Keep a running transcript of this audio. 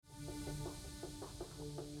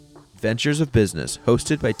Adventures of Business,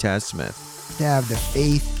 hosted by Taz Smith. To have the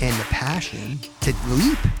faith and the passion to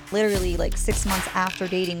leap. Literally, like 6 months after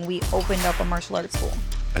dating, we opened up a martial arts school.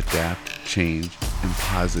 Adapt, change, and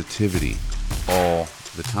positivity all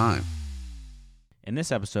the time. In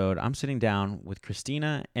this episode, I'm sitting down with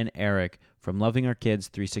Christina and Eric from Loving Our Kids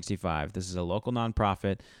 365. This is a local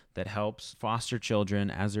nonprofit that helps foster children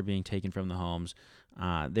as they're being taken from the homes.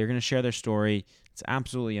 They're going to share their story. It's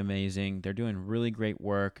absolutely amazing. They're doing really great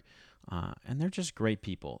work, and they're just great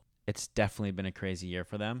people. It's definitely been a crazy year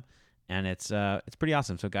for them, and it's pretty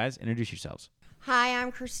awesome. So, guys, introduce yourselves. Hi,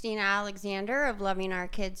 I'm Christina Alexander of Loving Our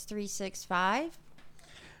Kids 365.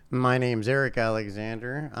 My name's Eric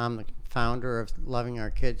Alexander. I'm the founder of Loving Our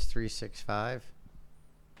Kids 365.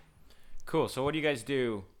 Cool. So what do you guys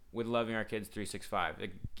do with Loving Our Kids 365?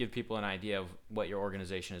 Give people an idea of what your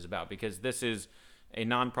organization is about, because this is a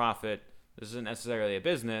nonprofit. This isn't necessarily a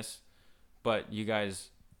business, but you guys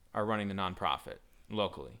are running the nonprofit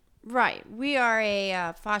locally. Right. We are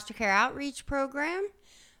a foster care outreach program.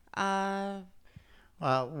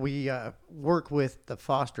 We work with the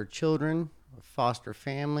foster children, foster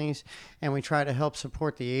families, and we try to help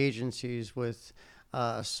support the agencies with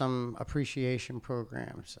some appreciation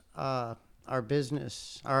programs. Our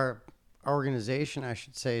business, our organization, I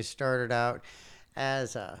should say, started out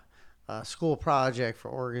as a school project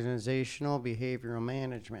for organizational behavioral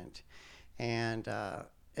management. And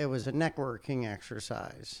it was a networking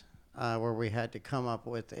exercise where we had to come up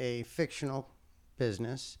with a fictional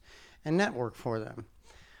business and network for them.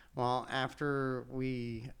 Well, after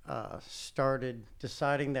we started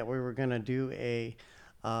deciding that we were going to do a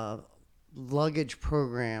luggage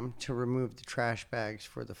program to remove the trash bags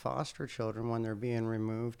for the foster children when they're being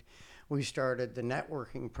removed, we started the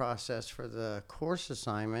networking process for the course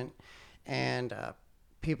assignment, and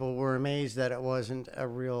people were amazed that it wasn't a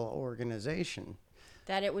real organization.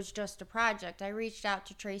 That it was just a project. I reached out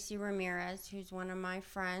to Tracy Ramirez, who's one of my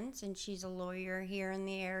friends, and she's a lawyer here in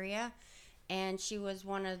the area. And she was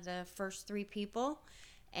one of the first 3 people.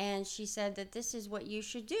 And she said that this is what you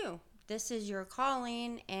should do. This is your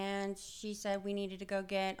calling. And she said we needed to go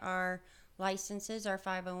get our licenses, our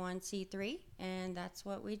 501c3. And that's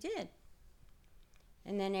what we did.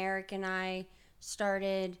 And then Eric and I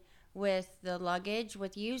started with the luggage,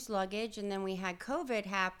 with used luggage. And then we had COVID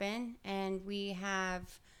happen. And we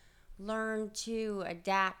have learned to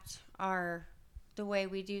adapt the way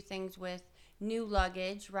we do things with new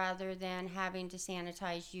luggage rather than having to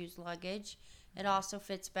sanitize used luggage. It also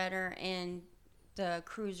fits better in the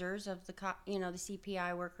cruisers of the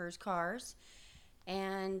CPI workers' cars.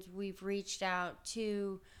 And we've reached out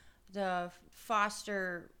to the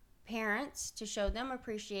foster parents to show them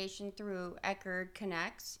appreciation through Eckerd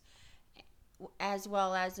Connects, as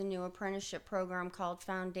well as a new apprenticeship program called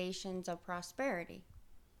Foundations of Prosperity.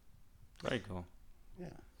 Very cool.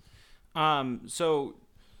 Yeah. So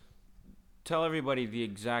tell everybody the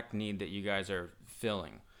exact need that you guys are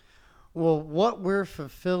filling. Well, what we're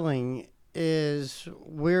fulfilling is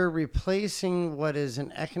we're replacing what is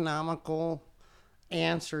an economical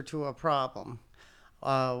answer to a problem.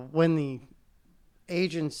 When the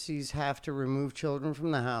agencies have to remove children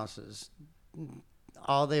from the houses,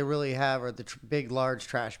 all they really have are the big, large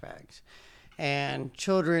trash bags. And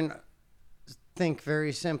children think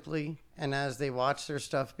very simply, and as they watch their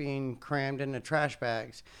stuff being crammed into trash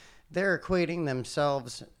bags, they're equating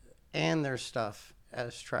themselves and their stuff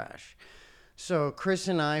as trash. So Chris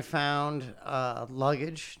and I found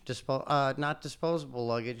luggage, not disposable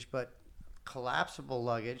luggage, but collapsible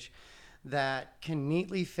luggage that can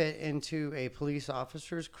neatly fit into a police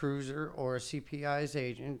officer's cruiser or a CPI's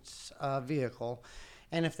agent's vehicle.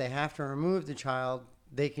 And if they have to remove the child,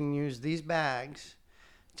 they can use these bags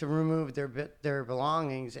to remove their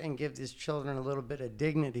belongings and give these children a little bit of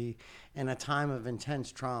dignity in a time of intense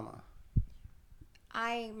trauma.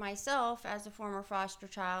 I, myself, as a former foster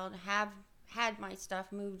child, have had my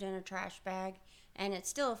stuff moved in a trash bag, and it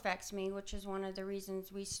still affects me, which is one of the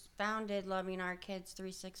reasons we founded Loving Our Kids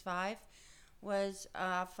 365, was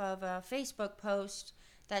off of a Facebook post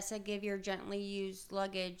that said, give your gently used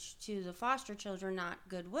luggage to the foster children, not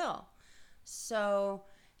Goodwill. So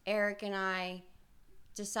Eric and I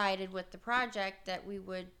decided with the project that we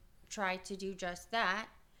would try to do just that,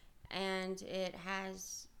 and it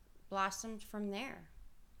has blossomed from there.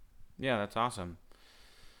 Yeah, that's awesome.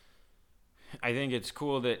 I think it's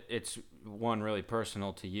cool that it's one really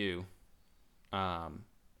personal to you, and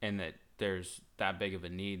that there's that big of a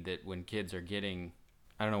need that when kids are getting,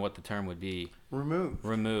 I don't know what the term would be,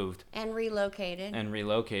 removed and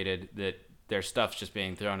relocated, that their stuff's just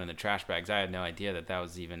being thrown in the trash bags. I had no idea that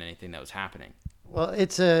was even anything that was happening. Well,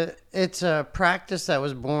 it's a practice that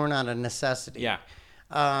was born out of necessity. Yeah.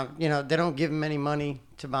 They don't give them any money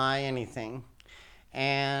to buy anything.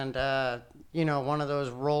 And, one of those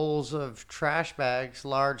rolls of trash bags,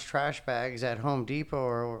 large trash bags at Home Depot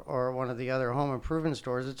or one of the other home improvement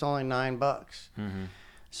stores, it's only $9. Mm-hmm.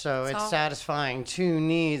 So it's satisfying two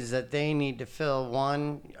needs that they need to fill.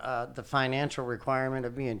 One, the financial requirement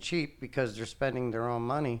of being cheap because they're spending their own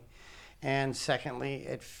money. And secondly,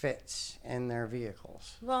 it fits in their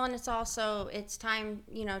vehicles. Well, and it's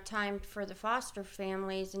time for the foster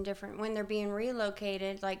families and different, when they're being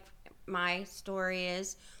relocated, like my story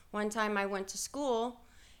is, one time I went to school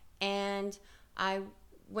and I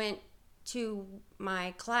went to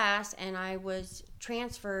my class and I was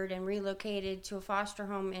transferred and relocated to a foster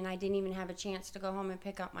home, and I didn't even have a chance to go home and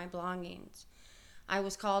pick up my belongings. I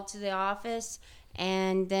was called to the office,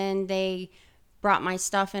 and then they brought my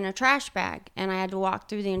stuff in a trash bag, and I had to walk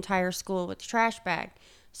through the entire school with the trash bag.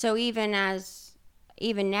 So even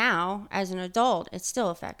now, as an adult, it still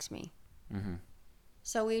affects me. Mm-hmm.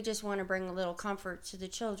 So we just want to bring a little comfort to the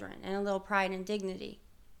children and a little pride and dignity.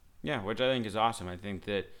 Yeah, which I think is awesome. I think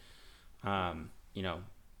that,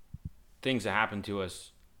 things that happen to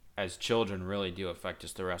us as children really do affect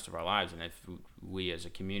us the rest of our lives. And if we as a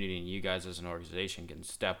community and you guys as an organization can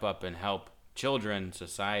step up and help children,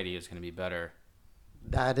 society is going to be better.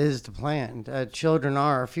 That is the plan. Children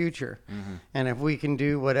are our future. Mm-hmm. And if we can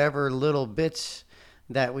do whatever little bits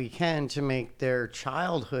that we can to make their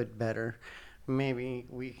childhood better, maybe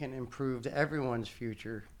we can improve everyone's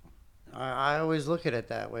future. I always look at it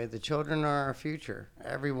that way. The children are our future.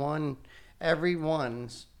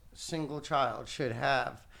 Everyone's single child should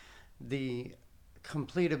have the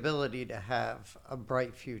complete ability to have a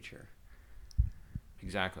bright future.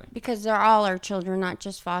 Exactly. Because they're all our children, not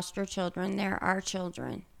just foster children. They're our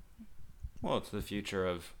children. Well, it's the future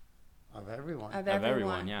of everyone. Of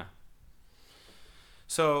everyone, yeah.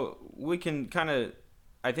 So we can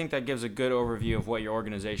I think that gives a good overview of what your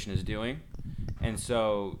organization is doing. And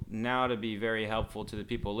so now, to be very helpful to the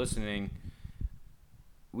people listening,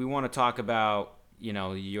 we want to talk about,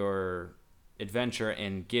 your adventure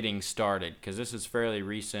in getting started, because this is fairly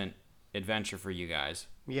recent adventure for you guys.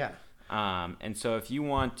 Yeah. And so if you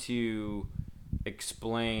want to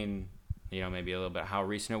explain, maybe a little bit how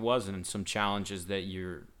recent it was and some challenges that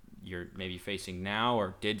you're maybe facing now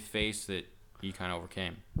or did face that you kind of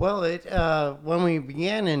overcame. Well, when we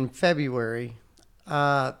began in February,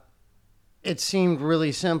 it seemed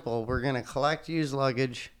really simple. We're going to collect used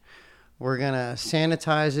luggage. We're going to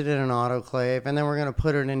sanitize it in an autoclave, and then we're going to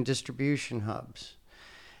put it in distribution hubs.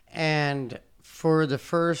 And for the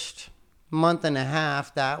first month and a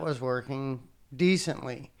half, that was working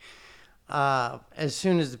decently. As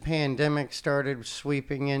soon as the pandemic started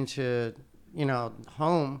sweeping into,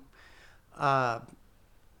 home,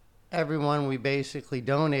 everyone we basically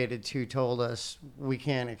donated to told us we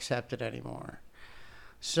can't accept it anymore.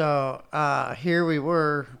 So here we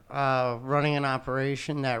were running an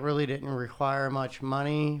operation that really didn't require much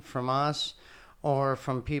money from us or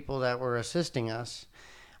from people that were assisting us.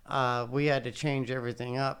 We had to change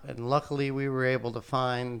everything up, and luckily we were able to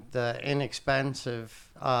find the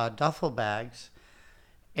inexpensive duffel bags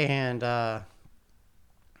and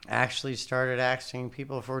actually started asking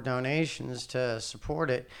people for donations to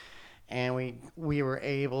support it, and we were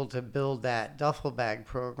able to build that duffel bag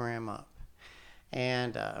program up.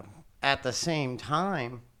 And at the same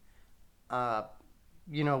time,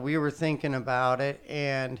 we were thinking about it,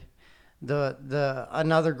 and the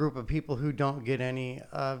another group of people who don't get any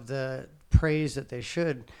of the praise that they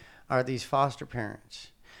should are these foster parents.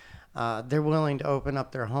 They're willing to open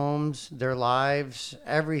up their homes, their lives,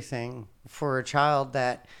 everything for a child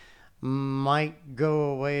that might go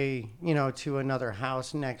away, to another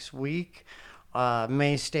house next week,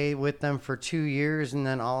 may stay with them for 2 years, and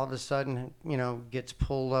then all of a sudden, gets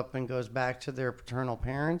pulled up and goes back to their paternal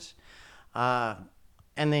parents. And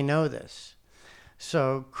they know this.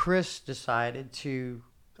 So Chris decided to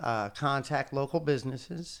contact local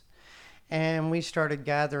businesses, and we started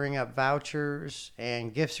gathering up vouchers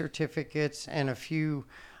and gift certificates and a few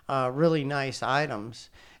really nice items,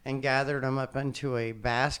 and gathered them up into a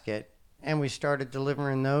basket, and we started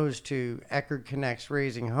delivering those to Eckerd Connects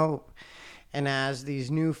Raising Hope. And as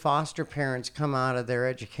these new foster parents come out of their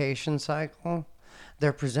education cycle,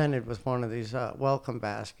 they're presented with one of these welcome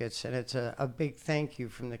baskets, and it's a big thank you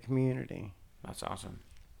from the community. That's awesome.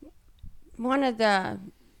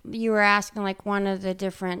 You were asking, one of the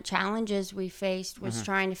different challenges we faced was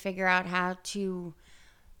trying to figure out how to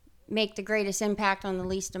make the greatest impact on the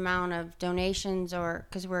least amount of donations, or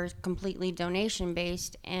because we're completely donation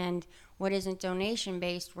based, and what isn't donation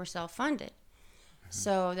based, we're self-funded.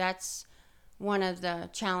 So that's one of the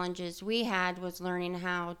challenges we had, was learning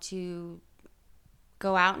how to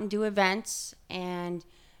go out and do events and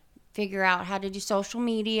figure out how to do social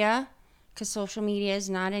media, because social media is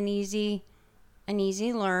not an easy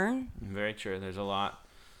learn. Very true. There's a lot.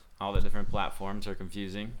 All the different platforms are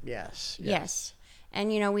confusing. Yes. And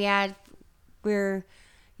we're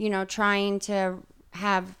trying to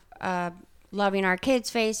have Loving Our Kids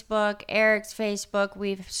Facebook, Eric's Facebook.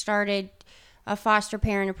 We've started a foster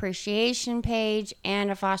parent appreciation page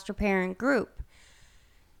and a foster parent group.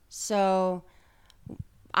 So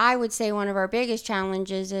I would say one of our biggest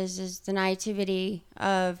challenges is the naivety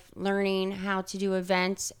of learning how to do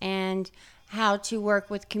events and how to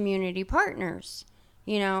work with community partners,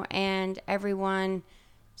 and everyone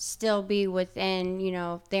still be within,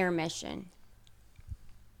 their mission.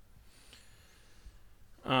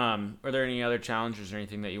 Are there any other challenges or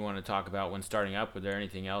anything that you want to talk about when starting up? Was there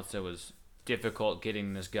anything else that was difficult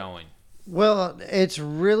getting this going? Well, it's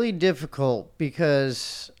really difficult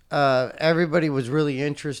because everybody was really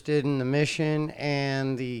interested in the mission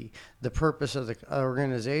and the purpose of the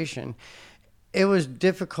organization. It was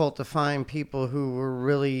difficult to find people who were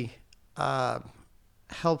really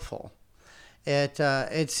helpful.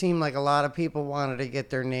 It seemed like a lot of people wanted to get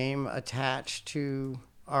their name attached to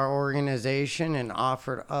our organization and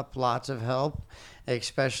offered up lots of help,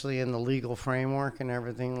 especially in the legal framework and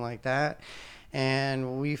everything like that.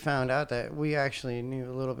 And we found out that we actually knew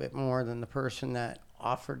a little bit more than the person that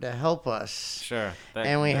offered to help us. Sure.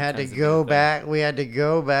 And we had to go back. We had to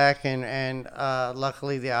go back, and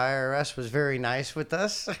luckily the IRS was very nice with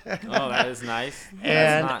us. Oh, that is nice.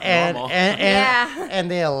 That's not normal. And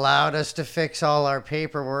they allowed us to fix all our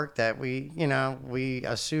paperwork that we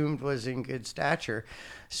assumed was in good stature.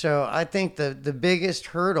 So I think the biggest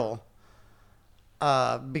hurdle,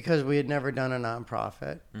 because we had never done a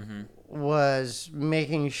nonprofit, was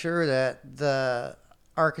making sure that the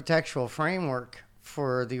architectural framework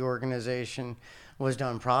for the organization was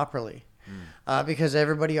done properly. Because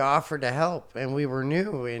everybody offered to help, and we were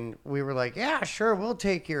new, and we were like, yeah, sure, we'll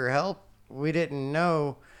take your help. We didn't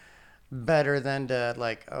know better than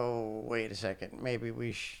to wait a second, maybe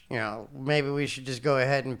we should just go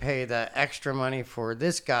ahead and pay the extra money for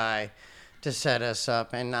this guy to set us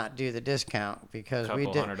up and not do the discount, because we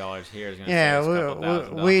did $100 here is going to save us a couple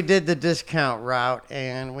 $1,000. We did the discount route,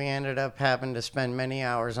 and we ended up having to spend many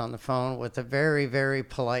hours on the phone with a very, very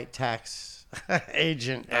polite tax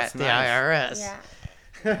agent at the IRS. Yeah.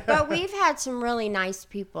 But we've had some really nice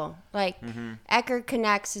people. Like Eckerd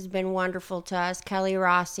Connects has been wonderful to us. Kelly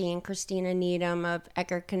Rossi and Christina Needham of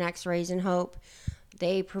Eckerd Connects Raising Hope.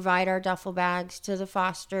 They provide our duffel bags to the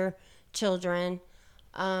foster children.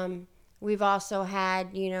 We've also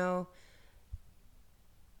had,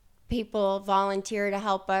 people volunteer to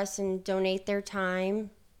help us and donate their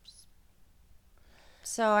time.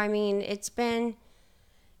 So, I mean, it's been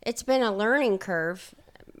a learning curve.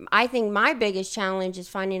 I think my biggest challenge is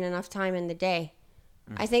finding enough time in the day.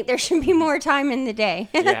 I think there should be more time in the day.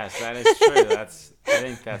 Yes, that is true. I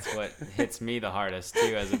think that's what hits me the hardest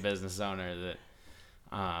too as a business owner.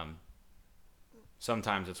 That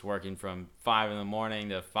sometimes it's working from 5 a.m.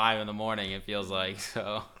 to 5 a.m. It feels like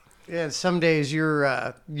so. Yeah, some days you're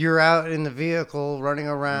out in the vehicle running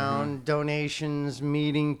around, donations,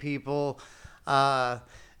 meeting people.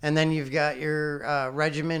 And then you've got your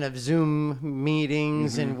regimen of Zoom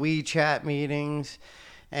meetings and WeChat meetings.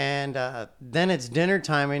 And then it's dinner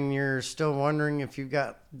time, and you're still wondering if you've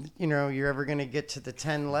got, you're ever going to get to the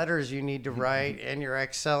 10 letters you need to write, and your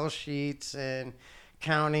Excel sheets, and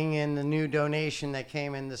counting in the new donation that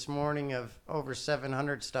came in this morning of over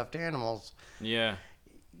 700 stuffed animals. Yeah.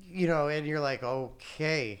 And you're like,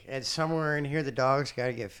 okay, and somewhere in here the dog's got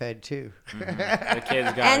to get fed too.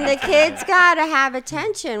 The kids got to have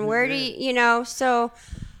attention. Where do you, so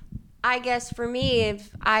I guess for me, if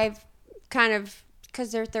I've kind of,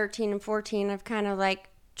 because they're 13 and 14, I've kind of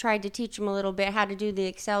tried to teach them a little bit how to do the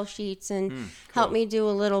Excel sheets and help me do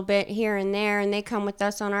a little bit here and there. And they come with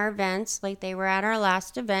us on our events, like they were at our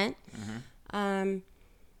last event.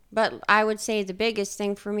 But I would say the biggest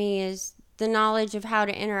thing for me is the knowledge of how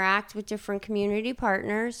to interact with different community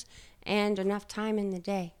partners and enough time in the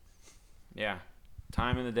day. Yeah.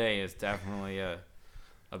 Time in the day is definitely a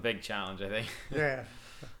big challenge, I think. Yeah.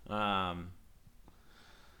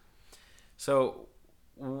 So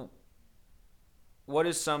what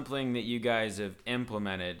is something that you guys have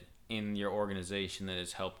implemented in your organization that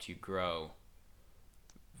has helped you grow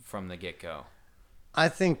from the get-go? I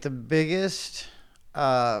think the biggest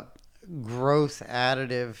growth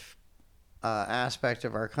additive aspect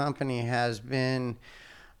of our company has been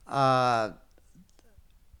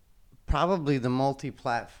probably the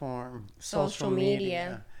multi-platform social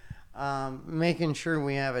media. Making sure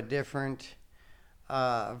we have a different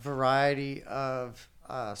variety of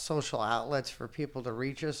social outlets for people to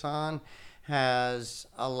reach us on has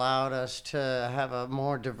allowed us to have a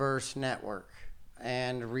more diverse network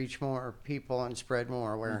and reach more people and spread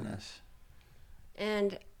more awareness.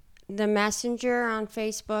 And the messenger on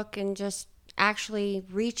Facebook and just actually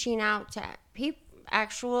reaching out to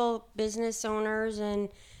actual business owners and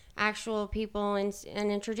actual people and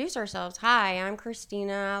introduce ourselves. Hi, I'm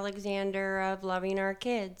Christina Alexander of Loving Our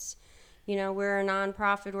Kids. You know, we're a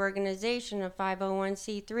nonprofit organization, a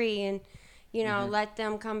 501c3, and, you know, let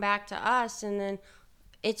them come back to us. And then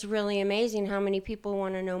it's really amazing how many people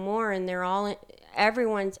want to know more, and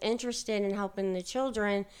everyone's interested in helping the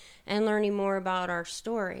children and learning more about our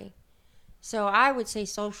story. So I would say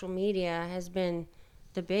social media has been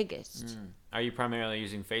the biggest. Are you primarily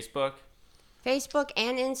using Facebook? Facebook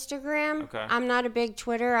and Instagram. Okay. I'm not a big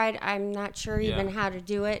Twitter. I'm not sure even how to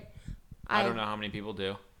do it. I don't know how many people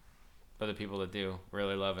do, but the people that do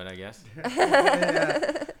really love it, I guess.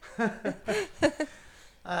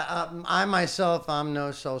 I myself, I'm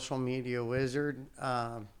no social media wizard.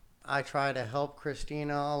 I try to help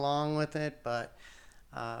Christina along with it, but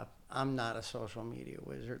I'm not a social media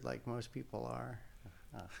wizard like most people are.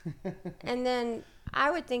 And then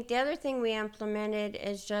I would think the other thing we implemented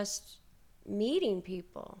is just meeting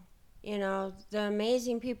people. You know, the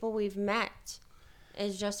amazing people we've met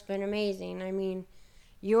has just been amazing. I mean,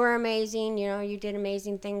 you're amazing. You know, you did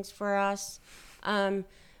amazing things for us.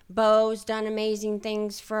 Bo's done amazing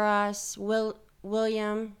things for us.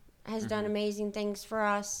 William has done amazing things for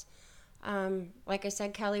us. Like I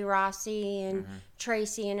said, Kelly Rossi and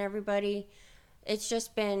Tracy and everybody. It's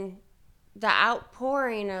just been the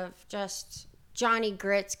outpouring of just Johnny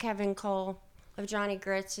Grits, Kevin Cole of Johnny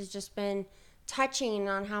Grits has just been touching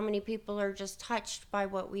on how many people are just touched by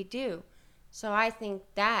what we do. So I think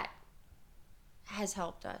that has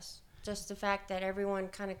helped us. Just the fact that everyone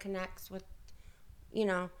kind of connects with, you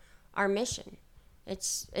know, our mission.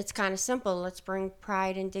 It's kind of simple. Let's bring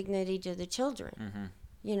pride and dignity to the children.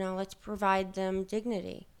 You know, let's provide them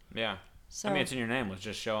dignity. Yeah. So, I mean, it's in your name. Let's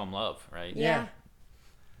just show them love, right? Yeah.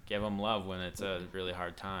 Give them love when it's a really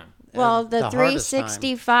hard time. Well, the hardest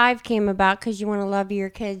 365 came about because you want to love your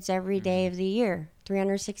kids every day of the year,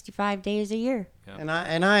 365 days a year. Yep.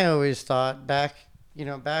 And I always thought back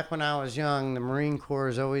when I was young, the Marine Corps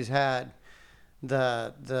has always had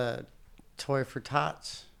the Toy for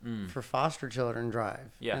Tots for foster children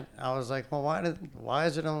drive. Yeah. And I was like, well, why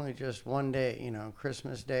is it only just one day, you know,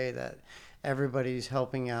 Christmas Day, that everybody's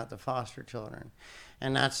helping out the foster children?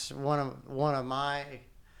 And that's one of my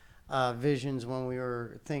visions when we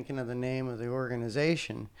were thinking of the name of the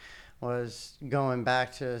organization, was going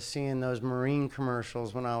back to seeing those Marine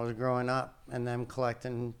commercials when I was growing up and them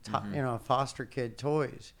collecting foster kid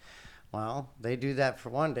toys. Well, they do that for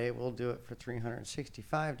one day. We'll do it for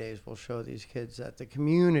 365 days. We'll show these kids that the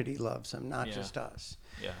community loves them, not just us.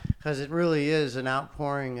 Yeah. Because it really is an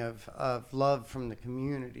outpouring of love from the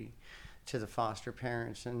community to the foster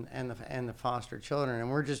parents and the foster children, and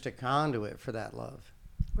we're just a conduit for that love.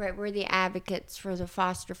 Right, we're the advocates for the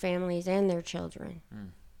foster families and their children.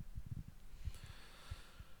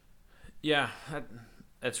 Yeah,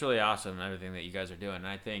 that's really awesome, everything that you guys are doing. And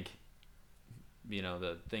I think, you know,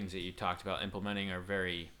 the things that you talked about implementing are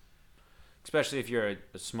very, especially if you're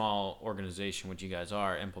a small organization, which you guys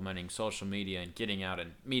are, implementing social media and getting out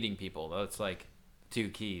and meeting people. That's like two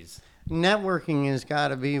keys. Networking has got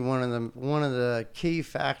to be one of the key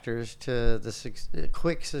factors to the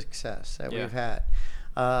quick success that we've had.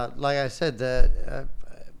 Like I said,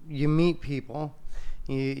 you meet people,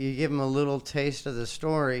 you give them a little taste of the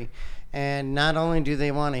story, and not only do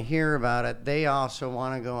they want to hear about it, they also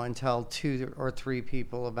want to go and tell 2 or 3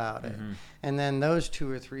 people about it. And then those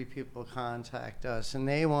 2 or 3 people contact us, and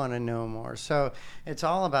they want to know more. So it's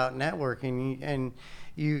all about networking, and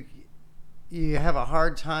you have a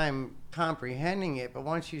hard time comprehending it, but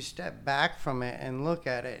once you step back from it and look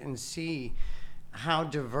at it and see how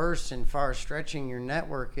diverse and far-stretching your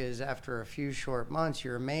network is after a few short months,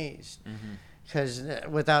 you're amazed. Because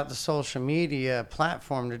without the social media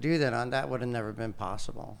platform to do that on, that would have never been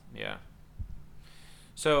possible. Yeah.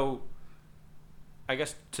 So, I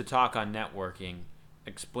guess to talk on networking,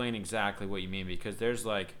 explain exactly what you mean, because there's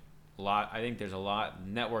like a lot. I think there's a lot.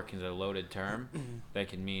 Networking is a loaded term that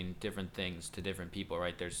can mean different things to different people,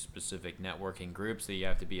 right? There's specific networking groups that you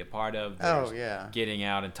have to be a part of. There's getting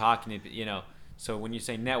out and talking to, you know. So when you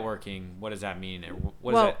say networking, what does that mean? And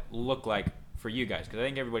what does that look like for you guys? Because I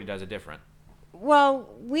think everybody does it different. Well,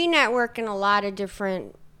 we network in a lot of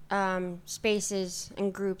different spaces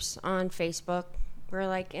and groups on Facebook. We're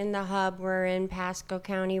like in the hub. We're in Pasco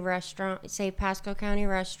County Pasco County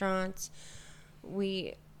restaurants.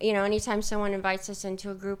 We, anytime someone invites us into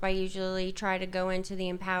a group, I usually try to go into the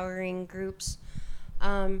empowering groups.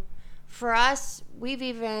 For us, we've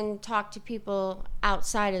even talked to people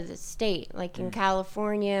outside of the state, like in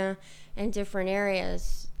California and different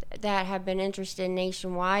areas that have been interested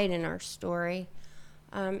nationwide in our story.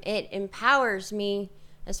 It empowers me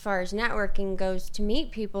as far as networking goes to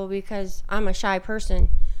meet people because I'm a shy person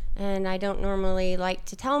and I don't normally like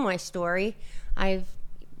to tell my story. I've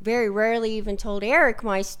very rarely even told Eric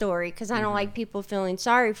my story because I don't like people feeling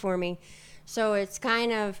sorry for me. So it's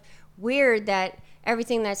kind of weird that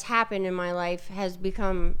everything that's happened in my life has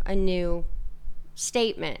become a new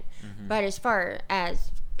statement. But as far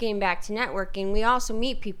as getting back to networking, we also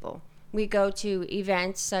meet people. We go to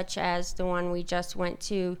events such as the one we just went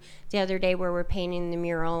to the other day where we're painting the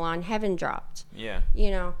mural on Heaven Dropped. Yeah.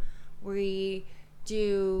 We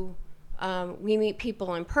do, we meet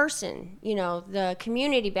people in person. The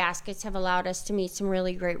community baskets have allowed us to meet some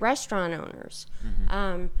really great restaurant owners.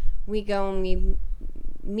 We go and we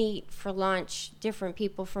meet for lunch different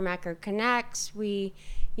people from Echo Connects. We,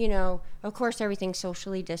 of course, everything's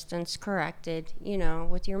socially distanced, corrected,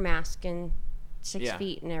 with your mask and 6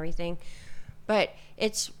 feet and everything. But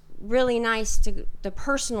it's really nice to the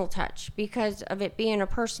personal touch because of it being a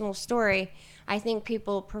personal story. I think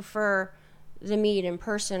people prefer the meet in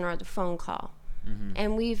person or the phone call.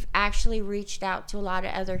 And we've actually reached out to a lot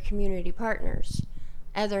of other community partners,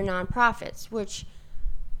 other nonprofits, which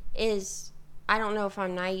is, I don't know if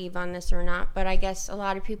I'm naive on this or not, but I guess a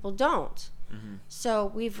lot of people don't.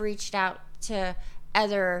 So we've reached out to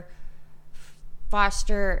other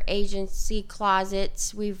foster agency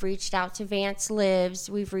closets. We've reached out to Vance Lives.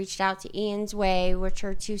 We've reached out to Ian's Way, which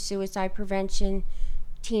are 2 suicide prevention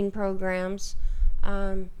teen programs.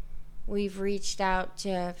 We've reached out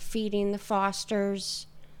to Feeding the Fosters.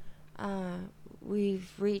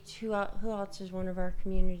 We've reached, who else is one of our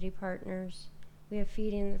community partners? We have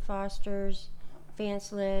Feeding the Fosters,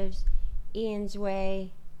 Vance Lives, Ian's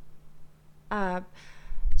Way,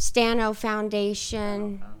 Stano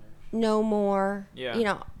Foundation, No More.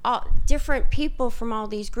 Yeah. All different people from all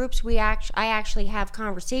these groups I actually have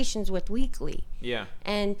conversations with weekly. Yeah.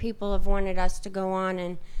 And people have wanted us to go on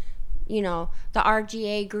and, the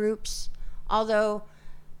RGA groups, although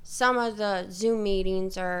some of the Zoom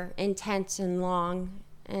meetings are intense and long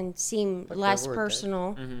and seem less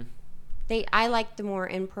personal. I like the more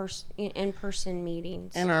in-person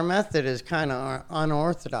meetings. And our method is kind of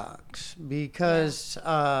unorthodox because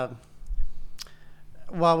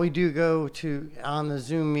while we do go on the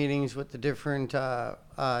Zoom meetings with the different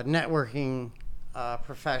networking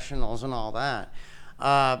professionals and all that,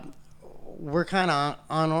 we're kind of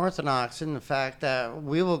unorthodox in the fact that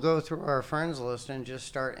we will go through our friends list and just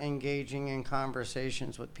start engaging in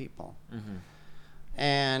conversations with people.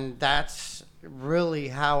 And that's really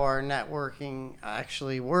how our networking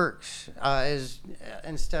actually works, is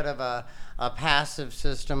instead of a passive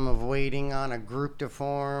system of waiting on a group to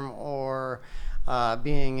form or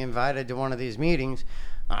being invited to one of these meetings,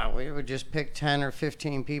 we would just pick 10 or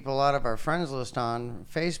 15 people out of our friends list on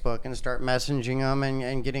Facebook and start messaging them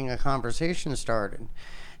and getting a conversation started.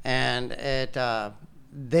 And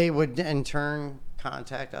they would in turn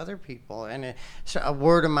contact other people. And it's a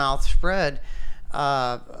word of mouth spread,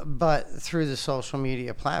 but through the social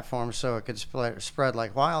media platform, so it could spread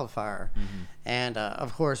like wildfire. And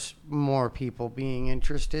of course, more people being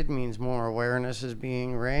interested means more awareness is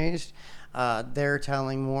being raised. They're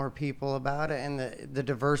telling more people about it, and the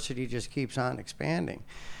diversity just keeps on expanding.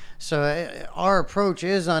 So our approach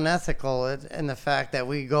is unethical in the fact that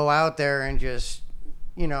we go out there and just,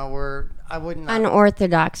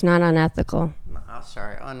 unorthodox, not unethical.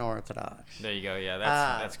 Sorry, unorthodox. There you go. Yeah,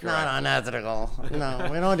 that's correct. Not unethical. No,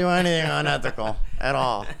 we don't do anything unethical at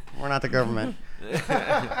all. We're not the government.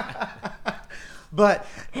 But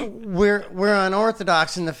we're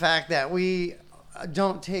unorthodox in the fact that we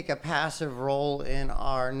don't take a passive role in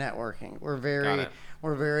our networking. We're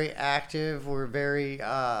very active. We're very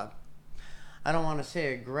I don't want to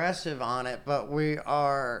say aggressive on it, but we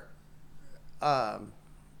are how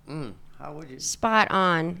would you? Spot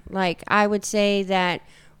on. Like, I would say that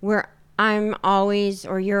I'm always,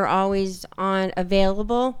 or you're always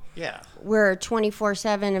available. Yeah. We're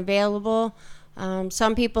 24/7 available.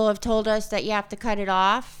 Some people have told us that you have to cut it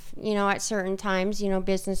off, at certain times,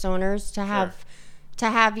 business owners to have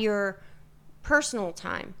your personal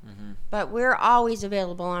time. But we're always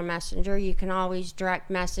available on Messenger. You can always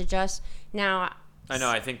direct message us. Now, I know.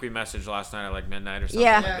 I think we messaged last night at like midnight or something.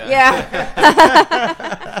 Yeah, like that.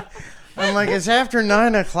 yeah. I'm like, it's after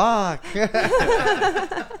 9 o'clock.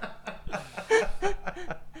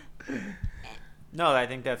 No, I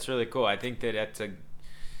think that's really cool. I think that that's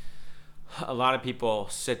a lot of people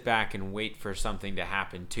sit back and wait for something to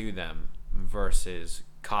happen to them versus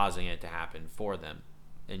causing it to happen for them.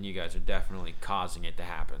 And you guys are definitely causing it to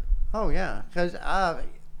happen. Oh yeah, because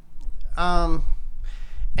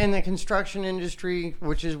in the construction industry,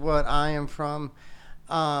 which is what I am from,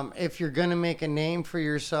 if you're going to make a name for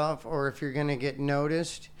yourself or if you're going to get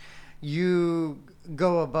noticed, you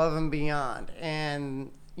go above and beyond.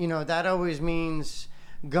 And, you know, that always means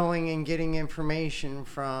going and getting information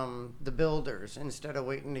from the builders instead of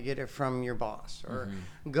waiting to get it from your boss, or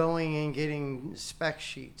going and getting spec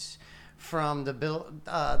sheets from the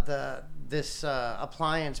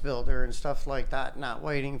appliance builder and stuff like that, not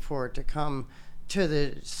waiting for it to come to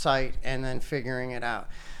the site and then figuring it out.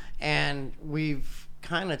 And we've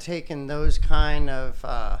kind of taken those kind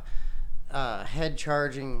of head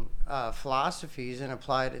charging philosophies and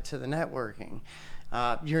applied it to the networking.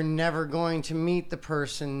 You're never going to meet the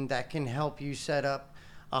person that can help you set up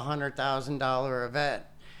a $100,000 event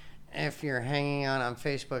if you're hanging out on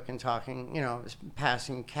Facebook and talking, you know,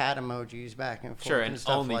 passing cat emojis back and forth. Sure, and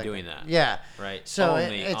stuff only like doing that. that. Yeah. Right. So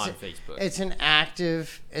only it's on Facebook. It's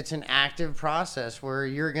an active process where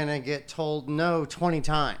you're gonna get told no 20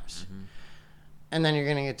 times, and then you're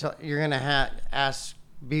gonna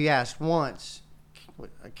be asked once,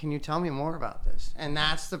 can you tell me more about this? And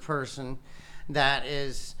that's the person that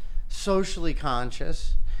is socially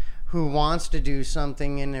conscious, who wants to do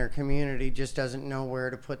something in their community, just doesn't know where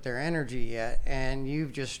to put their energy yet. And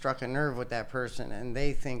you've just struck a nerve with that person, and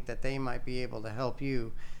they think that they might be able to help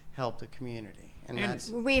you help the community. And that's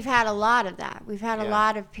We've had a lot of that. We've had a Yeah.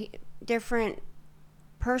 lot of different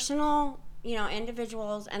personal, you know,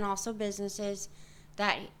 individuals and also businesses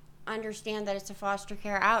that understand that it's a foster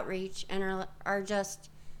care outreach and are just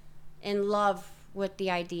in love with the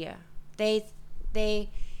idea. It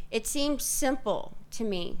seems simple to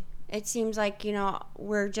me. It seems like, you know,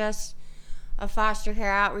 we're just a foster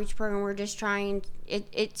care outreach program. We're just trying.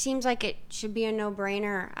 It seems like it should be a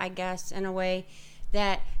no-brainer, I guess, in a way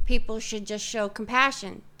that people should just show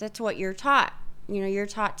compassion. That's what you're taught. You know, you're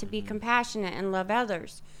taught to be compassionate and love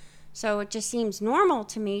others. So it just seems normal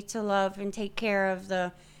to me to love and take care of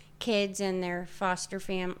the kids and their foster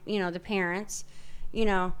you know, the parents, you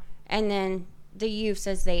know, and then the youths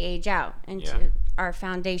as they age out into our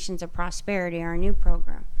Foundations of Prosperity, our new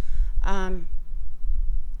program.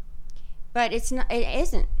 But it's not. It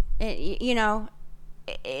isn't. You know,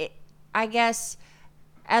 I guess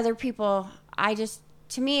other people.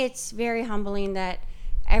 To me, it's very humbling that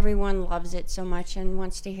everyone loves it so much and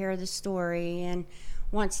wants to hear the story and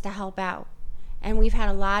wants to help out. And we've had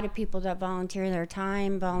a lot of people that volunteer their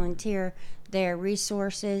time, volunteer their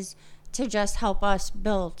resources to just help us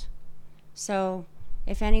build. So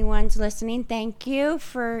if anyone's listening, thank you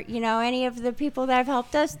for, you know, any of the people that have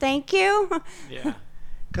helped us. Thank you. Yeah.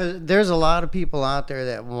 because there's a lot of people out there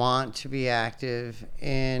that want to be active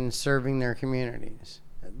in serving their communities.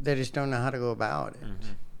 They just don't know how to go about it.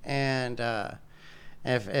 And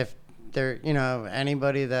if there, you know,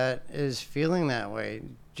 anybody that is feeling that way,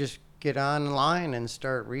 just get online and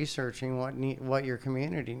start researching what your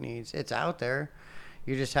community needs. It's out there.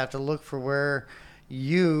 You just have to look for where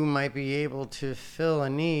you might be able to fill a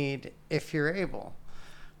need if you're able.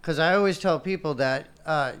 Because I always tell people that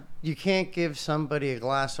you can't give somebody a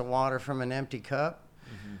glass of water from an empty cup.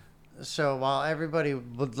 So while everybody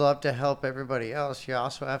would love to help everybody else, you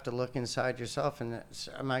also have to look inside yourself and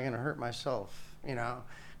am I going to hurt myself? You know,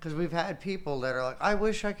 because we've had people that are like, I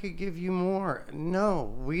wish I could give you more.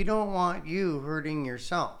 No, we don't want you hurting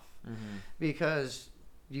yourself because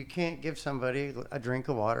you can't give somebody a drink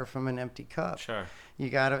of water from an empty cup. Sure.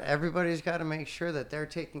 Everybody's got to make sure that they're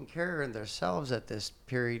taking care of themselves at this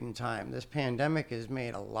period in time. This pandemic has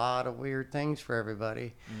made a lot of weird things for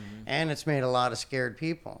everybody, and it's made a lot of scared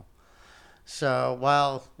people. So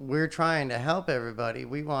while we're trying to help everybody,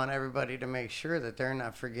 we want everybody to make sure that they're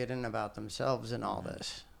not forgetting about themselves in all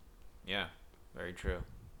this. Yeah, very true.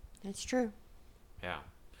 That's true. Yeah.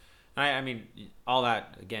 I mean, all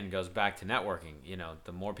that, again, goes back to networking. You know,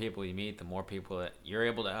 the more people you meet, the more people that you're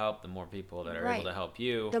able to help, the more people that are able to help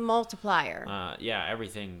you. The multiplier. Yeah,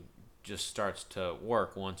 everything just starts to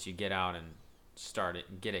work once you get out and start it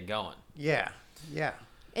and get it going. Yeah.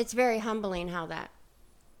 It's very humbling how that,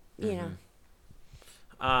 you know.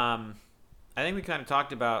 I think we kind of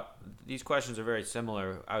talked about, these questions are very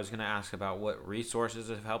similar. I was going to ask about what resources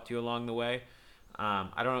have helped you along the way.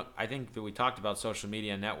 I think that we talked about social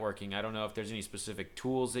media and networking. I don't know if there's any specific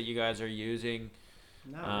tools that you guys are using.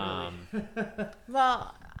 Not really.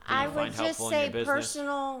 Well, I you would find just helpful in say your business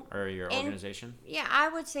personal or your organization. Yeah, I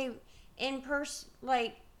would say in person,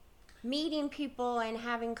 like meeting people and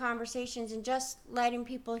having conversations and just letting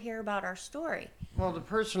people hear about our story. Well, the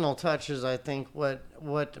personal touch is, I think, what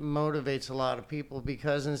motivates a lot of people,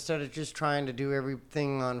 because instead of just trying to do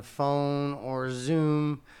everything on phone or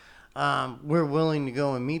Zoom, we're willing to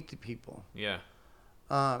go and meet the people. Yeah.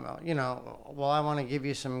 Well, I want to give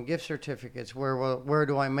you some gift certificates. Where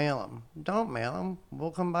do I mail them? Don't mail them.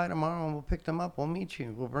 We'll come by tomorrow and we'll pick them up. We'll meet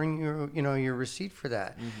you. We'll bring you, your receipt for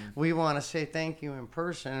that. Mm-hmm. We want to say thank you in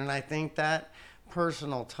person, and I think that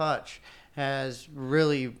personal touch has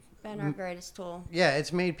really Been our greatest tool. yeah,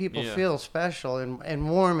 it's made people Yeah. feel special and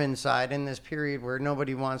warm inside in this period where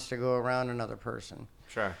nobody wants to go around another person.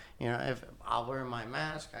 Sure. If I'll wear my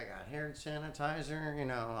mask, I got hand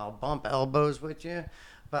sanitizer, I'll bump elbows with you,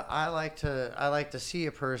 but I like to see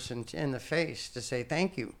a person in the face to say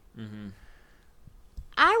thank you.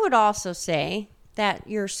 I would also say that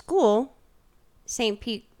your school, St.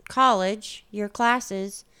 Pete College, your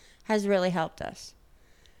classes, has really helped us.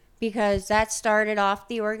 Because that started off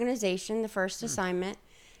the organization, the first assignment,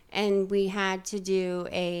 and we had to do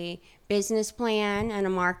a business plan and a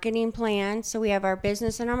marketing plan. So we have our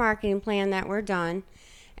business and our marketing plan that we're done.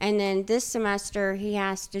 And then this semester, he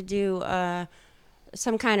has to do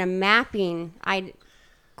some kind of mapping.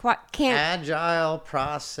 Can't. Agile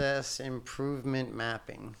process improvement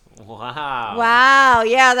mapping. Wow. Wow,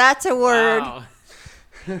 yeah, that's a word. Wow.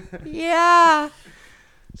 Yeah.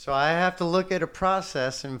 So I have to look at a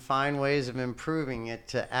process and find ways of improving it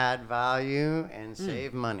to add value and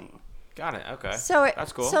save money. Got it. Okay.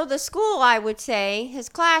 That's cool. So the school, I would say, his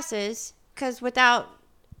classes, because without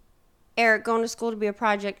Eric going to school to be a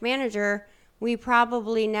project manager, we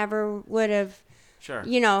probably never would have, sure.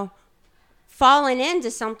 fallen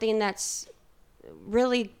into something that's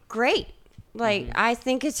really great. Like, I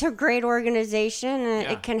think it's a great organization, and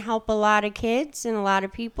Yeah. it can help a lot of kids and a lot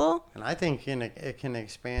of people. And I think it can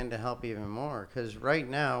expand to help even more, because right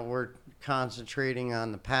now we're concentrating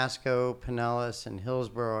on the Pasco, Pinellas, and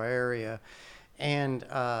Hillsborough area, and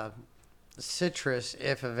Citrus,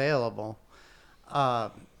 if available,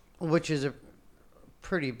 which is a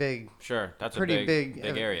pretty big, Sure. That's pretty a big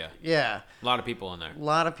big area. Yeah, A lot of people in there. a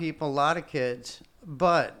lot of people, a lot of kids,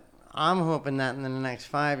 but I'm hoping that in the next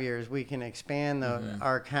 5 years we can expand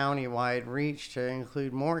our county-wide reach to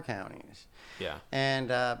include more counties. Yeah. And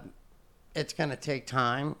it's going to take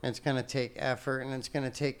time, it's going to take effort, and it's going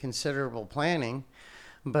to take considerable planning.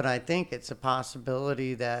 But I think it's a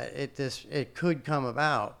possibility that it could come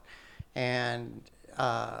about, and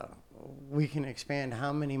we can expand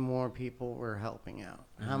how many more people we're helping out,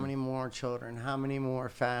 how many more children, how many more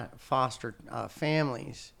foster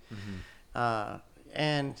families,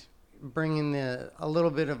 and bringing a little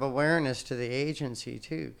bit of awareness to the agency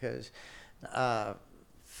too, because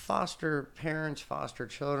foster parents, foster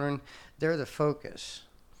children, they're the focus.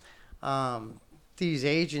 These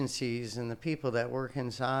agencies and the people that work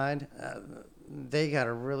inside, they got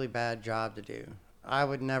a really bad job to do. I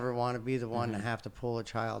would never want to be the one to have to pull a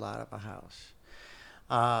child out of a house.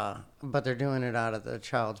 But they're doing it out of the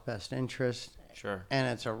child's best interest. Sure. And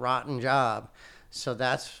it's a rotten job. So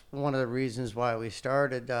that's one of the reasons why we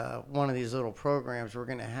started one of these little programs we're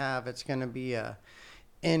going to have. It's going to be a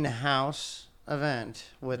in-house event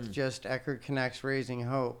with just Eckerd Connects Raising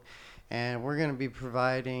Hope. And we're going to be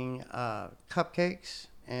providing cupcakes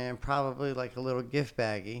and probably like a little gift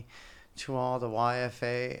baggie to all the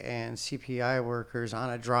YFA and CPI workers on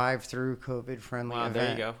a drive-through COVID-friendly Wow, event.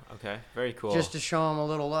 there you go. Okay. Very cool. Just to show them a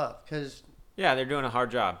little love, because yeah, they're doing a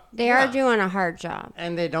hard job. They are doing a hard job.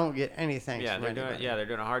 and they don't get any thanks Yeah, from they're doing anybody. they're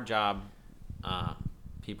doing a hard job.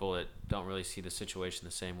 People that don't really see the situation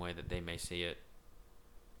the same way that they may see it.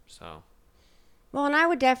 So Well, and I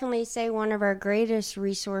would definitely say one of our greatest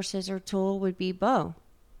resources or tool would be Bo.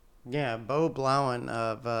 Yeah, Bo Blauen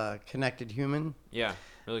of Connected Human. yeah,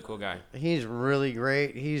 really cool guy. He's really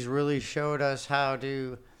great. He's really showed us how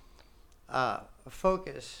to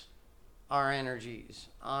focus our energies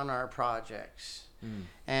on our projects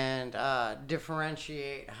and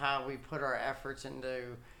differentiate how we put our efforts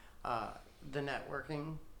into the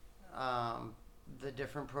networking, the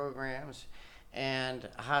different programs, and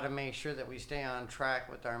how to make sure that we stay on track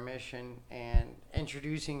with our mission and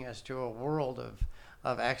introducing us to a world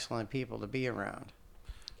of excellent people to be around.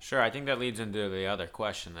 Sure, I think that leads into the other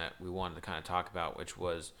question that we wanted to kind of talk about, which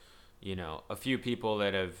was, a few people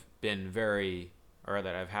that have been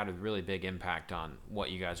that have had a really big impact on what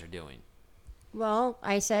you guys are doing. Well,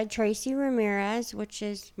 I said Tracy Ramirez, which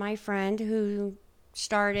is my friend who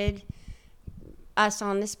started us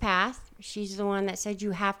on this path. She's the one that said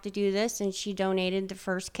you have to do this, and she donated the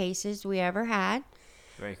first cases we ever had.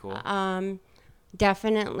 Very cool.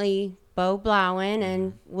 Definitely Bo Blauen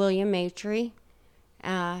and William Matry,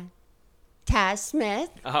 Taz Smith,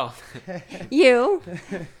 Oh, you.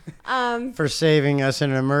 For saving us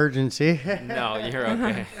in an emergency. no, you're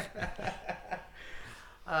okay.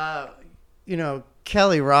 You know,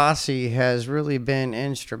 Kelly Rossi has really been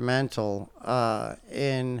instrumental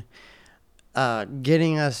in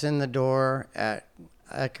getting us in the door at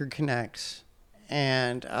Eckerd Connects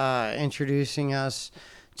and introducing us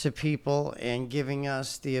to people and giving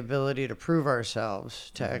us the ability to prove ourselves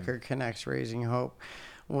to Eckerd Connects Raising Hope,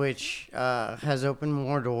 which has opened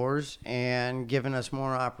more doors and given us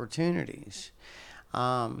more opportunities.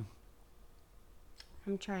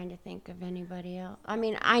 I'm trying to think of anybody else. I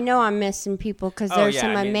mean, I know I'm missing people because Oh, there's yeah,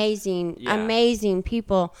 some I mean, amazing, yeah. amazing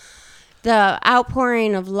people. The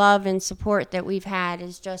outpouring of love and support that we've had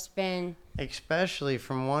has just been Especially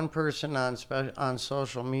from one person on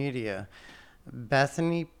social media.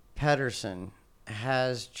 Bethany Pedersen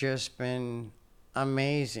has just been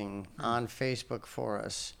amazing on Facebook for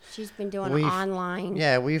us. she's been doing We've- online.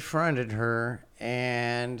 Yeah, we fronted her,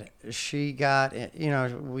 and she got, you know,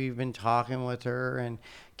 we've been talking with her and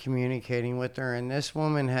communicating with her, and this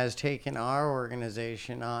woman has taken our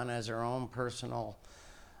organization on as her own personal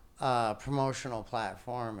promotional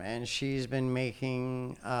platform, and she's been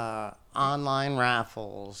making online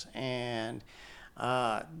raffles and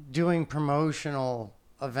doing promotional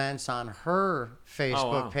events on her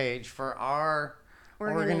Facebook wow. page for our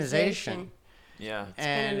organization. Yeah. been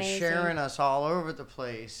And amazing. sharing us all over the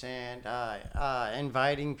place and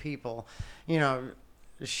inviting people. You know,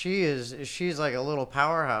 she's like a little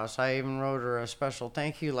powerhouse. I even wrote her a special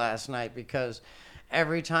thank you last night because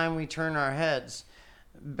every time we turn our heads,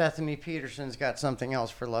 Bethany Peterson's got something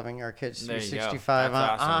else for Loving Our Kids There you go. 365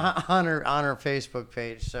 That's awesome. on her Facebook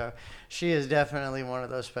page. So she is definitely one of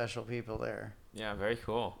those special people there. Yeah, very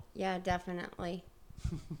cool. Yeah, definitely.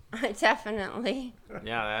 Definitely.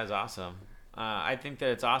 Yeah, that is awesome. I think that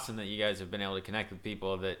it's awesome that you guys have been able to connect with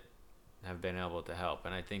people that have been able to help.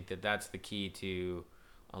 And I think that that's the key to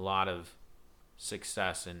a lot of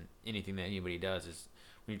success in anything that anybody does is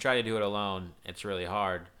when you try to do it alone, it's really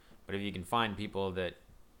hard. But if you can find people that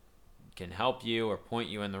can help you or point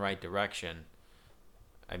you in the right direction,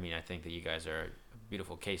 I mean, I think that you guys are a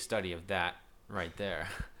beautiful case study of that right there.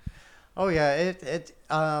 Oh yeah,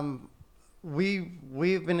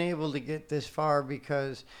 we've been able to get this far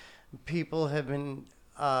because people have been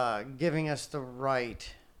giving us the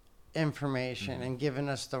right information and giving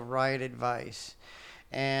us the right advice,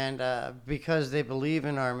 and because they believe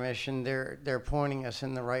in our mission, they're pointing us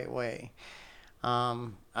in the right way.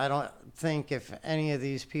 I don't think if any of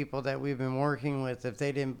these people that we've been working with, if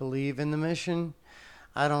they didn't believe in the mission,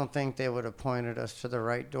 I don't think they would have pointed us to the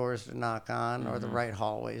right doors to knock on or the right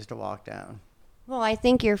hallways to walk down. Well, I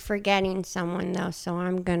think you're forgetting someone, though, so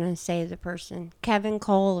I'm going to say the person. Kevin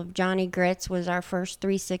Cole of Johnny Grits was our first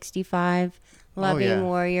 365 Loving yeah.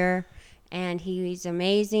 Warrior, and he's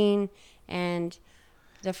amazing. And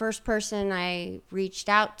the first person I reached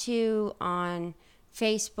out to on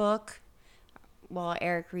Facebook, well,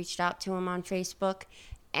 Eric reached out to him on Facebook,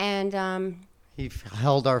 and He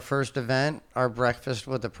held our first event, our Breakfast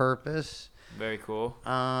with a Purpose. Very cool.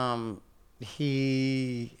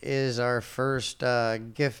 He is our first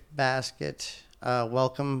gift basket,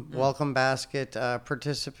 welcome basket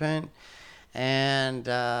participant, and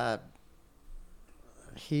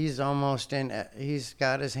he's almost in. He's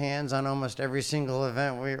got his hands on almost every single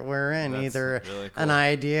event we're in, That's either really cool. an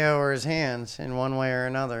idea or his hands in one way or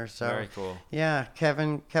another. So Very cool. yeah,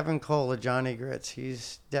 Kevin Cole of Johnny Grits.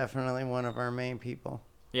 He's definitely one of our main people.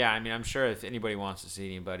 Yeah, I mean, I'm sure if anybody wants to see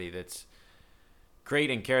anybody that's great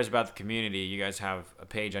and cares about the community, you guys have a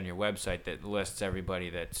page on your website that lists everybody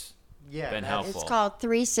that's Yeah, been that's- helpful. it's called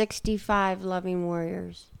 365 Loving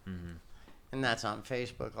Warriors. and that's on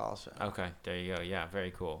Facebook also. Okay, there you go. Yeah,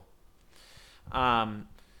 very cool. One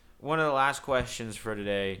of the last questions for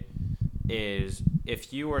today is,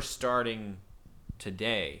 if you were starting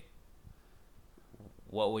today,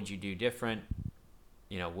 what would you do different?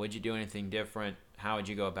 You know, would you do anything different? How would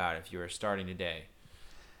you go about it if you were starting today?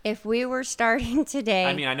 If we were starting today,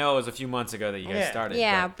 I mean, I know it was a few months ago that you guys Yeah. started.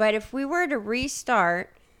 yeah, but but if we were to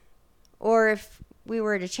restart, or if we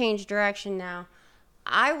were to change direction now,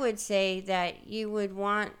 I would say that you would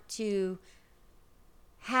want to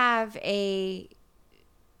have I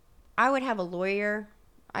would have a lawyer,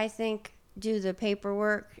 I think, do the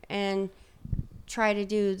paperwork and try to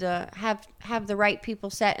do have the right people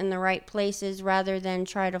set in the right places rather than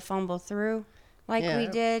try to fumble through like we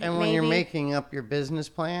did. And when you're making up your business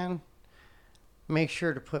plan, make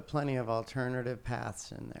sure to put plenty of alternative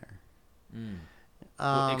paths in there.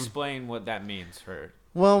 Explain what that means for.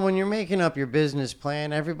 Well, when you're making up your business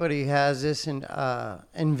plan, everybody has this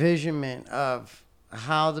envisionment of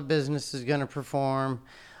how the business is going to perform,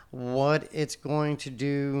 what it's going to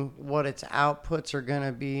do, what its outputs are going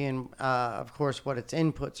to be, and of course, what its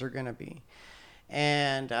inputs are going to be.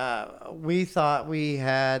 And we thought we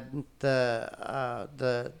had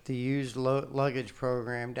the used luggage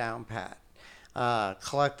program down pat.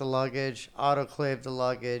 Collect the luggage, autoclave the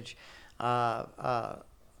luggage,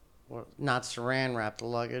 well, not saran wrap the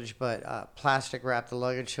luggage, but plastic wrap the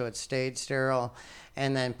luggage so it stayed sterile,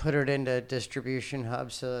 and then put it into distribution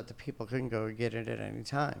hubs so that the people can go get it at any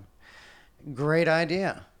time. Great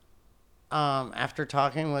idea. After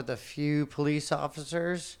talking with a few police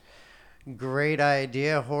officers, great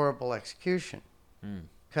idea, horrible execution.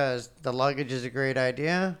 Because the luggage is a great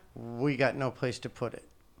idea, we got no place to put it.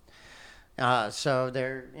 So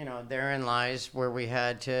therein lies where we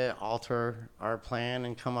had to alter our plan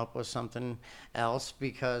and come up with something else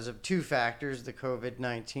because of two factors: the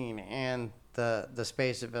COVID-19 and the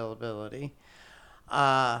space availability.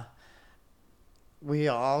 We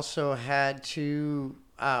also had to.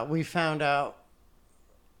 We found out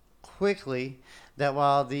quickly that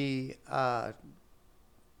while the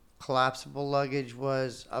collapsible luggage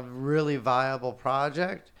was a really viable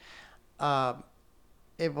project,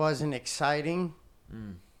 it wasn't exciting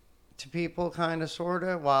to people, kind of, sort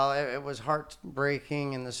of. While it was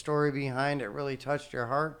heartbreaking and the story behind it really touched your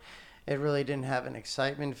heart, it really didn't have an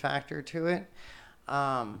excitement factor to it.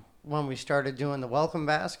 When we started doing the welcome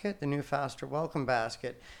basket, the new Foster welcome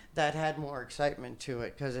basket, that had more excitement to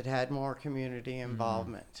it because it had more community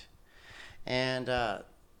involvement. And,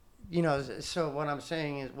 so what I'm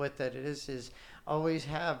saying is with that is always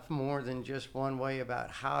have more than just one way about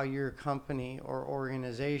how your company or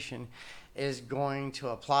organization is going to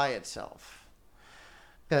apply itself.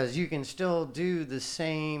 Because you can still do the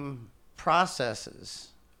same processes,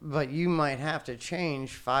 but you might have to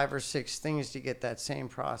change 5 or 6 things to get that same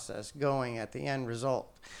process going at the end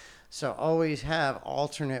result. So always have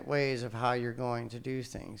alternate ways of how you're going to do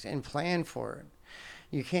things and plan for it.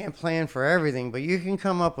 You can't plan for everything, but you can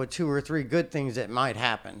come up with 2 or 3 good things that might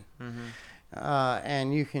happen.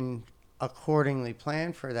 And you can accordingly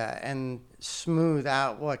plan for that and smooth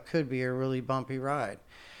out what could be a really bumpy ride.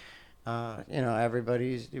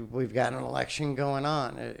 We've got an election going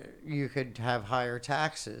on. You could have higher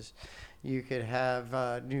taxes. You could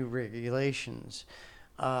have new regulations.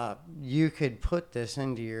 You could put this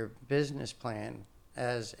into your business plan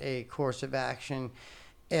as a course of action.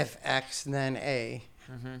 If X, then A.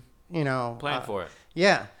 Plan for it.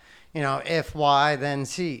 Yeah. If Y, then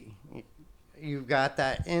C. You've got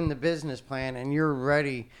that in the business plan, and you're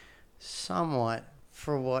ready somewhat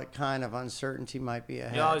for what kind of uncertainty might be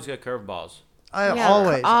ahead. You always get curveballs.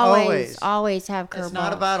 Always have curveballs. It's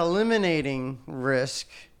not about eliminating risk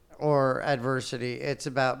or adversity. It's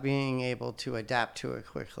about being able to adapt to it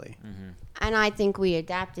quickly. And I think we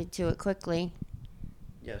adapted to it quickly.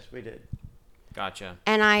 Yes, we did. Gotcha.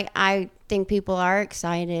 And I think people are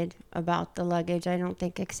excited about the luggage. I don't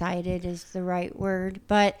think excited is the right word,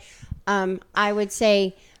 but I would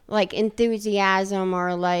say like enthusiasm,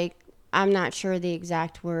 or like, I'm not sure the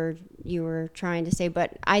exact word you were trying to say,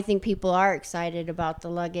 but I think people are excited about the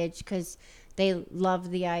luggage because they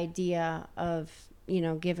love the idea of,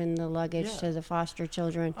 giving the luggage to the foster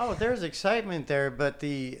children. Oh, there's excitement there, but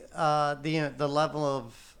the level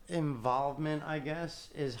of involvement, I guess,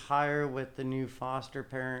 is higher with the new foster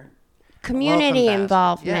parent. Community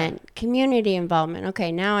involvement. Yeah. Community involvement.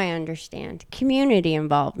 Okay, now I understand. Community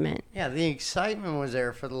involvement. Yeah, the excitement was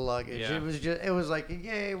there for the luggage. Yeah. It was like,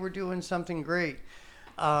 yay, we're doing something great.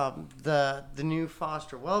 The new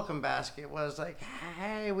foster welcome basket was like,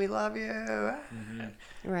 hey, we love you.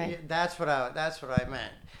 Right. Yeah, that's what I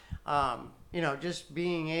meant. Just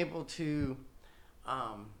being able to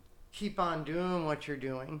keep on doing what you're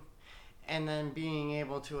doing, and then being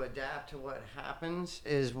able to adapt to what happens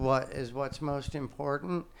is what's most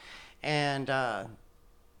important. And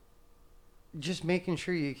just making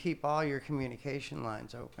sure you keep all your communication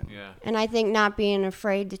lines open. Yeah. And I think not being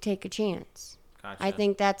afraid to take a chance. Gotcha. I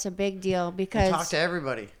think that's a big deal because And talk to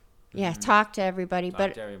everybody. Yeah, talk to everybody.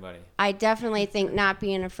 Talk to everybody. I definitely think not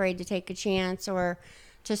being afraid to take a chance or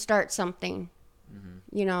to start something,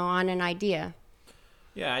 on an idea.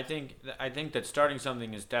 Yeah, I think that starting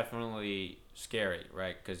something is definitely scary,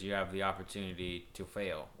 right? Because you have the opportunity to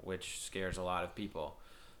fail, which scares a lot of people.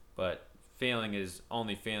 But failing is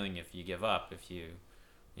only failing if you give up. If you,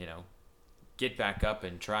 get back up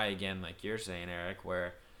and try again, like you're saying, Eric,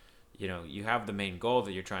 where, you have the main goal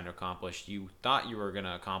that you're trying to accomplish. You thought you were going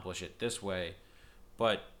to accomplish it this way,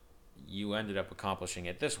 but you ended up accomplishing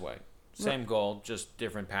it this way. Same goal, just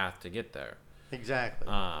different path to get there. Exactly.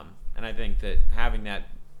 And I think that having that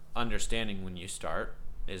understanding when you start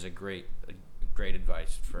is a great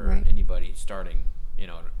advice for anybody starting,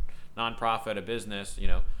 nonprofit, a business,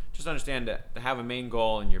 just understand to have a main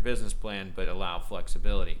goal in your business plan, but allow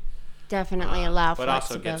flexibility. Definitely allow but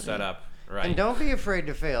flexibility. also get set up right. And don't be afraid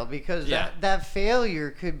to fail, because that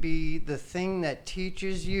failure could be the thing that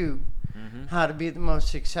teaches you how to be the most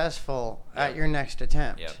successful at your next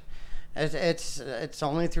attempt. Yep. It's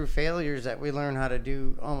only through failures that we learn how to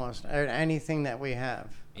do almost anything that we have.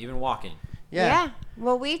 Even walking. Yeah.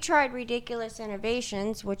 Well, we tried Ridiculous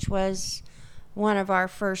Innovations, which was one of our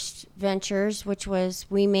first ventures, which was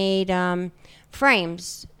we made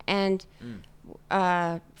frames and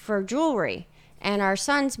for jewelry, and our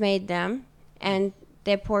sons made them, and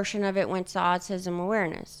their portion of it went to autism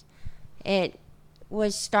awareness. It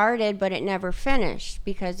was started, but it never finished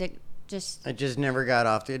because it just never got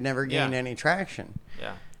off. It never gained any traction.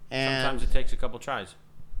 Yeah. And sometimes it takes a couple tries.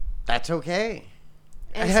 That's okay.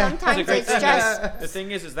 and sometimes it's just The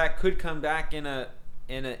thing is that could come back in an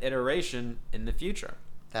iteration in the future.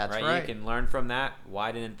 That's right. right. You can learn from that.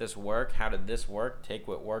 Why didn't this work? How did this work? Take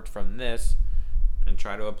what worked from this and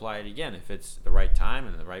try to apply it again if it's the right time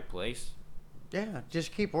and the right place. Yeah,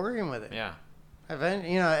 just keep working with it. Yeah.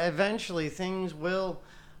 Eventually things will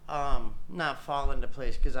not fall into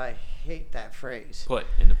place, because I hate that phrase. Put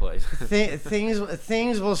into place.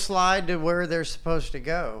 Things will slide to where they're supposed to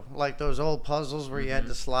go, like those old puzzles where you had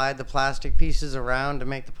to slide the plastic pieces around to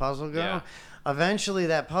make the puzzle go. Yeah. Eventually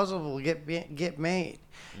that puzzle will get made.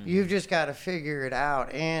 You've just got to figure it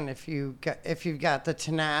out, and if you've got the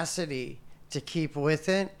tenacity to keep with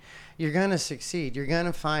it, you're going to succeed. You're going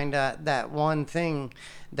to find that one thing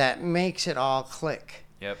that makes it all click.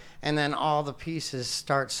 Yep. And then all the pieces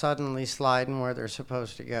start suddenly sliding where they're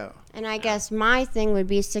supposed to go. and I guess my thing would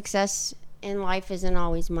be success in life isn't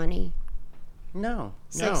always money. No.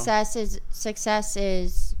 Success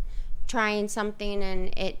is trying something,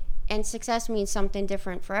 and success means something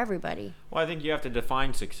different for everybody. Well, I think you have to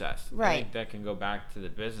define success. I Right. think that can go back to the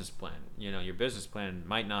business plan. Your business plan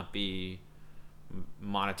might not be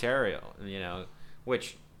monetary,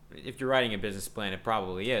 which if you're writing a business plan, it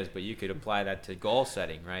probably is, but you could apply that to goal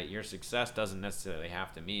setting, right? Your success doesn't necessarily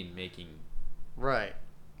have to mean making Right.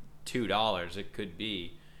 $2. It could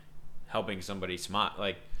be helping somebody smile.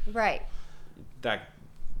 Like Right. that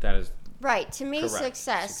is Right. To me, correct.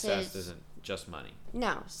 Success is isn't just money.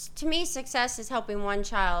 no. To me, success is helping one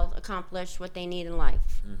child accomplish what they need in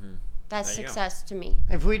life. Mm-hmm. That's There you go. success to me.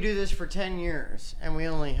 If we do this for 10 years and we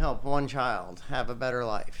only help one child have a better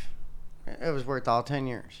life, it was worth all 10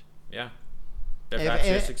 years. Yeah. If that's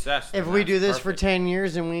your success. If then we that's do this for perfect. 10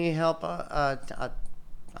 years and we help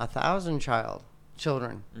 1,000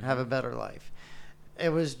 children have a better life, it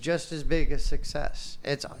was just as big a success.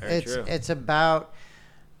 Very true. It's about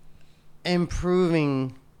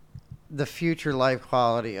improving the future life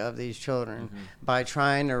quality of these children by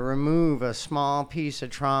trying to remove a small piece of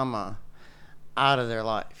trauma out of their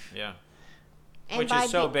life. Yeah. And Which by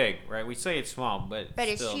is so big, right? We say it's small, but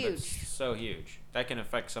it's still, huge. It's so huge. That can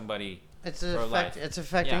affect somebody It's for life. it's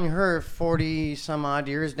affecting Yeah. her 40 some odd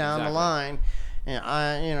years down the Exactly. line.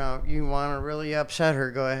 And you want to really upset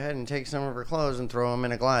her, go ahead and take some of her clothes and throw them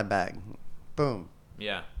in a glide bag. Boom.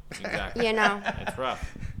 Yeah, exactly. It's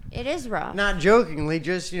rough. It is rough. Not jokingly,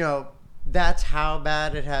 just, that's how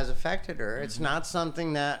bad it has affected her. It's not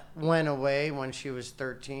something that went away when she was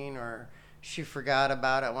 13, or she forgot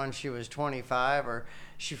about it when she was 25, or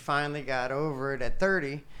she finally got over it at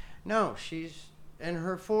 30. No, she's in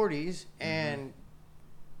her 40s, and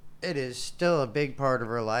it is still a big part of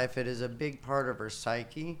her life. It is a big part of her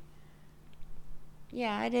psyche.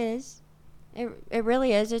 Yeah, it is. It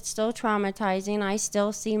really is. It's still traumatizing. I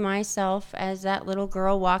still see myself as that little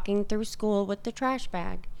girl walking through school with the trash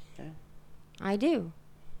bag. Yeah. I do.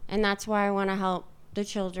 And that's why I want to help the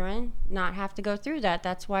children not have to go through that.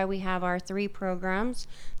 That's why we have our 3 programs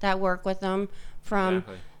that work with them from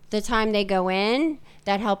Exactly. the time they go in,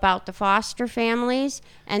 that help out the foster families,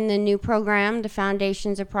 and the new program, the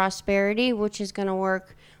Foundations of Prosperity, which is going to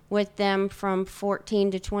work with them from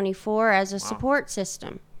 14 to 24 as a support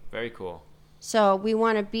system. Very cool. So we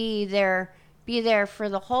want to be there for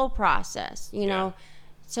the whole process, Yeah.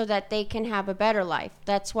 so that they can have a better life.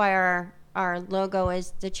 That's why our logo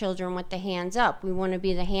is the children with the hands up. We want to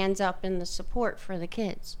be the hands up and the support for the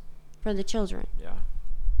kids, for the children. Yeah.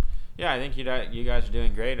 Yeah, I think you guys are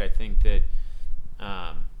doing great. I think that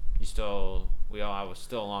we all have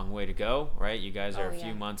still a long way to go, right? You guys are a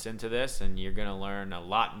few months into this, and you're gonna learn a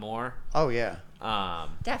lot more. Oh yeah.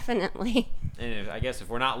 Definitely. And I guess if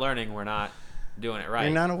we're not learning, we're not doing it right.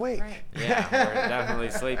 You're not awake. Right. Yeah, we're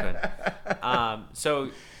definitely sleeping.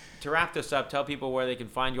 So to wrap this up, tell people where they can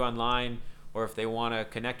find you online, or if they want to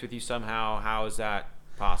connect with you somehow. How is that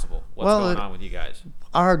possible? What's going on with you guys?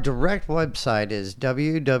 Our direct website is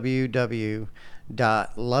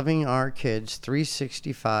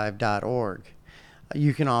www.lovingourkids365.org.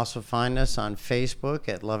 You can also find us on Facebook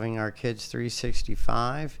at Loving Our Kids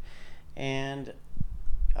 365, and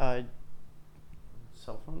cell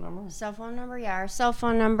phone number? Cell phone number, yeah. Our cell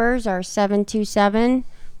phone numbers are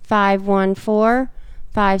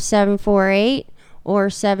 727-514-5748 or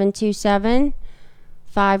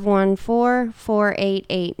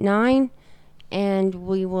 727-514-4889. And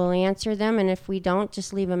we will answer them. And if we don't,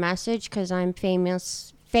 just leave a message, because I'm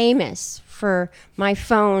famous for my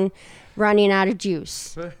phone running out of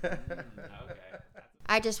juice.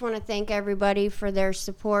 I just want to thank everybody for their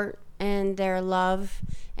support and their love.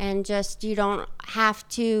 And just, you don't have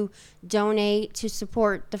to donate to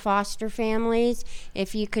support the foster families.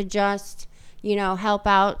 If you could just, help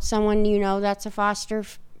out someone that's a foster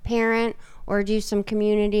parent, or do some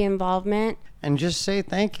community involvement. And just say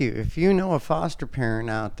thank you. If you know a foster parent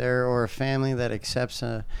out there, or a family that accepts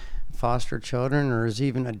foster children, or has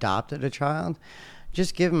even adopted a child,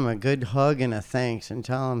 just give them a good hug and a thanks, and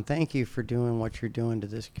tell them thank you for doing what you're doing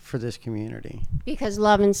for this community. Because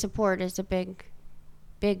love and support is a big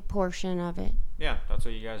portion of it. Yeah, that's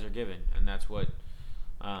what you guys are giving, and that's what.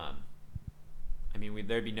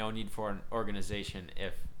 There'd be no need for an organization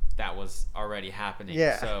if that was already happening.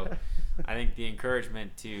 Yeah. So I think the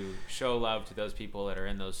encouragement to show love to those people that are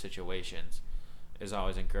in those situations is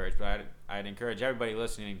always encouraged. But I'd encourage everybody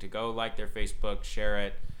listening to go like their Facebook, share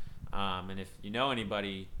it, and if you know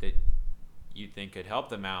anybody that you think could help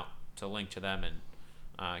them out, to link to them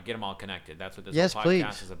and get them all connected. That's what this whole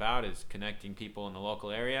podcast is about, is connecting people in the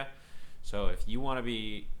local area. So if you want to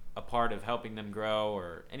be a part of helping them grow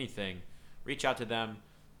or anything, reach out to them.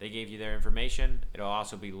 They gave you their information. It'll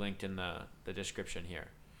also be linked in the description here.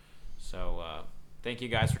 So thank you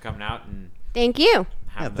guys for coming out and thank you.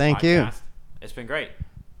 Thank you. It's been great.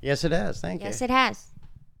 Yes, it has. Thank you. Yes, it has.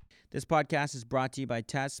 This podcast is brought to you by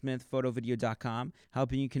TazSmithPhotoVideo.com,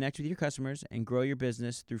 helping you connect with your customers and grow your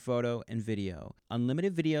business through photo and video.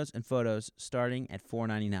 Unlimited videos and photos starting at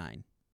 $4.99.